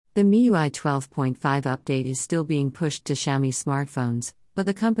The MIUI 12.5 update is still being pushed to Xiaomi smartphones, but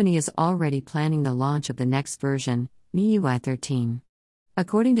the company is already planning the launch of the next version, MIUI 13.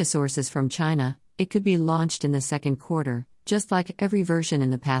 According to sources from China, it could be launched in the second quarter, just like every version in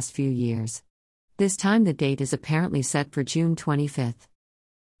the past few years. This time the date is apparently set for June 25.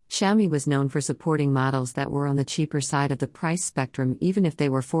 Xiaomi was known for supporting models that were on the cheaper side of the price spectrum even if they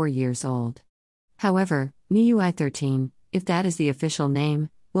were 4 years old. However, MIUI 13, if that is the official name,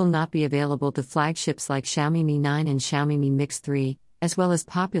 will not be available to flagships like Xiaomi Mi 9 and Xiaomi Mi Mix 3, as well as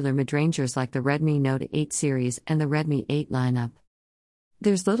popular mid-rangers like the Redmi Note 8 series and the Redmi 8 lineup.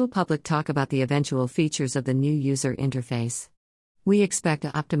 There's little public talk about the eventual features of the new user interface. We expect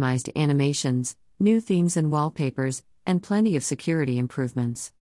optimized animations, new themes and wallpapers, and plenty of security improvements.